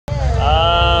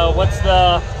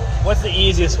What's the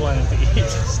easiest one to eat?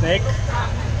 Snake?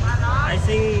 I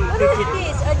think. What is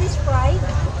this? Are these fried?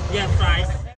 Yeah, fries.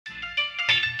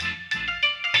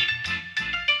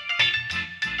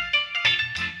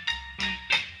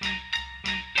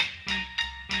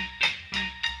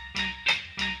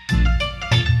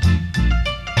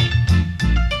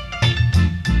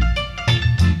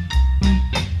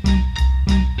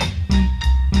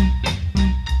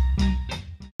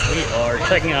 We are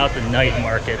checking out the night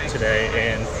market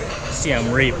today in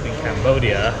Siem Reap in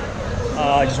Cambodia.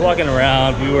 Just walking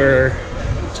around, we were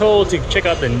told to check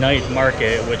out the night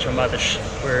market, which I'm about to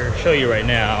show you right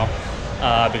now,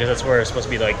 because that's where it's supposed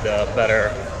to be like the better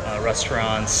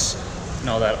restaurants and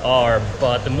all that are.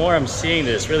 But the more I'm seeing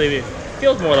this, really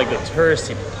feels more like the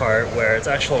touristy part, where it's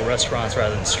actual restaurants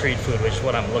rather than street food, which is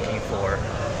what I'm looking for.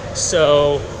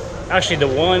 So actually the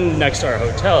one next to our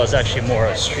hotel is actually more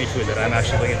of street food that I'm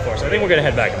actually looking for. So I think we're gonna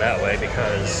head back that way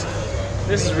because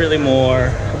this is really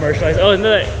more commercialized. Oh, and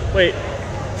then wait.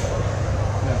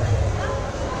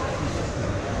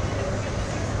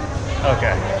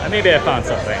 Okay, maybe I found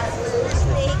something.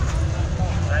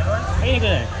 How you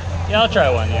doing? Yeah, I'll try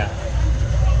one, yeah.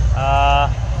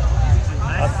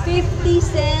 50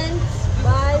 cents,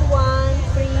 buy one,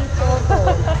 free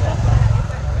photo.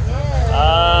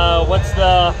 Yeah.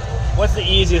 What's the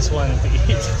easiest one to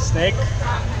eat? Snake?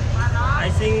 I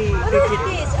think. What is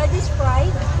this? Are these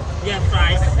fried? Yeah,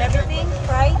 fries. Everything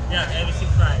fried? Yeah, everything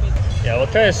fried. Yeah, we'll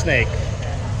try a snake.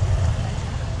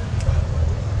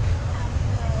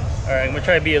 Alright, I'm gonna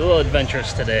try to be a little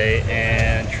adventurous today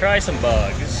and try some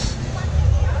bugs.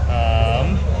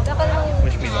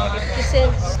 Which we love.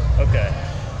 Okay.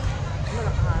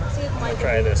 I'll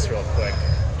try this real quick.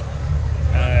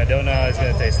 I don't know how it's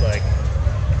gonna taste like.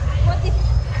 What if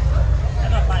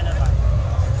Not buy. not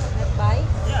buy?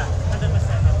 Yeah,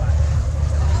 100% not buy.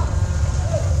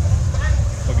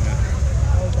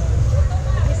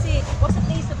 Let me see. What's the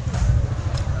taste of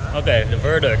this? Okay, the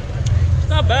verdict. It's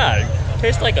not bad.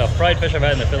 Tastes like a fried fish I've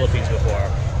had in the Philippines before.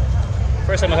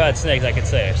 First time I've had snakes, I could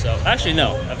say. So actually,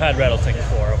 no, I've had rattlesnake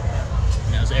before.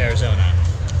 And it was Arizona,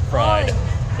 fried.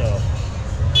 So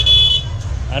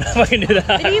I don't know if I can do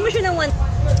that. Bigyan mo siya ng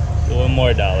 $1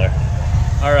 more.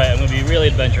 All right, I'm gonna be really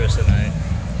adventurous tonight.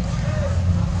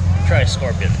 Try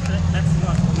scorpion. That's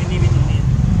not. We leave it in meat.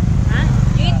 Huh?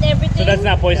 You eat everything? So that's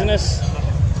not poisonous?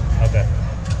 Okay.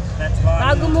 That's one.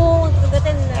 Bago mo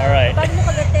kagatin na. Alright. Bago mo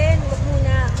kagatin, wag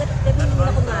muna. Gabi mo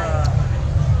muna kumain.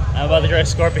 I'm about to try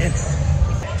scorpion.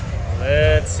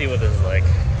 Let's see what this is like.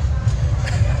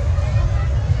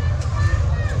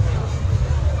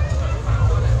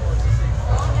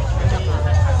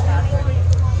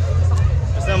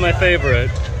 It's not my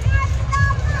favorite.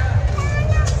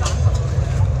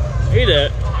 Eat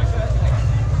it.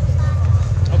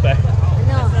 Okay.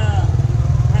 Ano?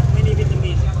 We leave it in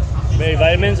meat. Maybe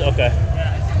vitamins? Okay.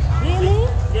 Really?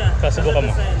 Yeah. Kasubukan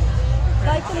mo. 100%.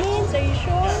 Vitamins? Are you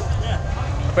sure? Yeah.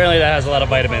 Apparently that has a lot of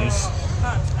vitamins.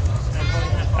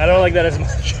 I don't like that as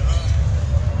much.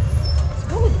 It's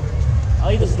good.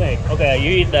 I'll eat the snake. Okay,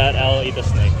 you eat that, I'll eat the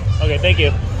snake. Okay, thank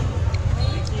you.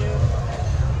 Thank you.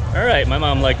 Alright, my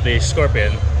mom liked the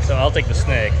scorpion, so I'll take the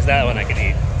snake, because that one I can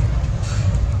eat.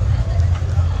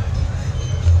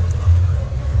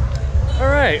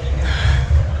 Alright.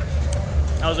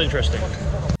 That was interesting.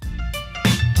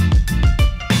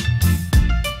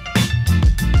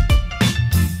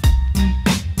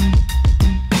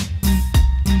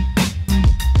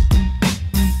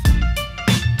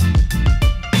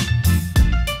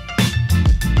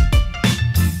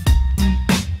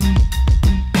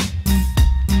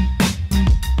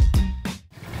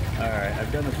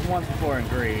 I've done this once before in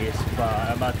Greece, but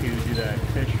I'm about to do the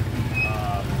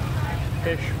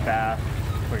fish bath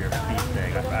for your feet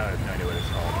thing. I have no idea what it's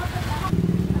called.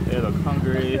 They look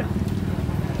hungry.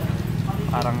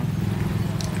 Parang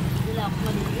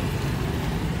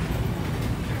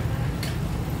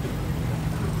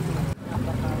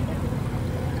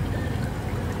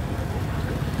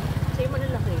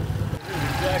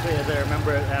exactly as I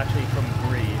remember it actually from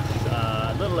Greece.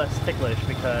 A little less ticklish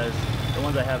because the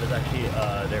ones I have is actually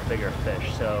they're bigger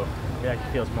fish, so it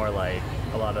actually feels more like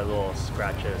a lot of little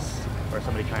scratches or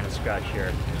somebody trying to scratch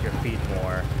your feet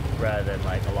more rather than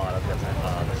like a lot of the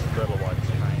little ones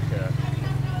trying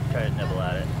to nibble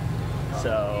at it.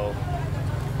 So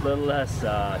a little less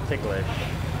ticklish,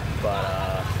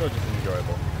 but still just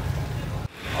enjoyable.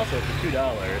 Also, for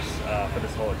 $2 for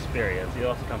this whole experience, it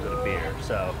also comes with a beer,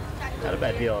 so not a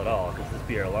bad deal at all, because this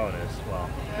beer alone is, well,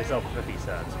 they sell for 50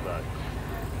 cents, but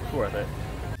it's worth it.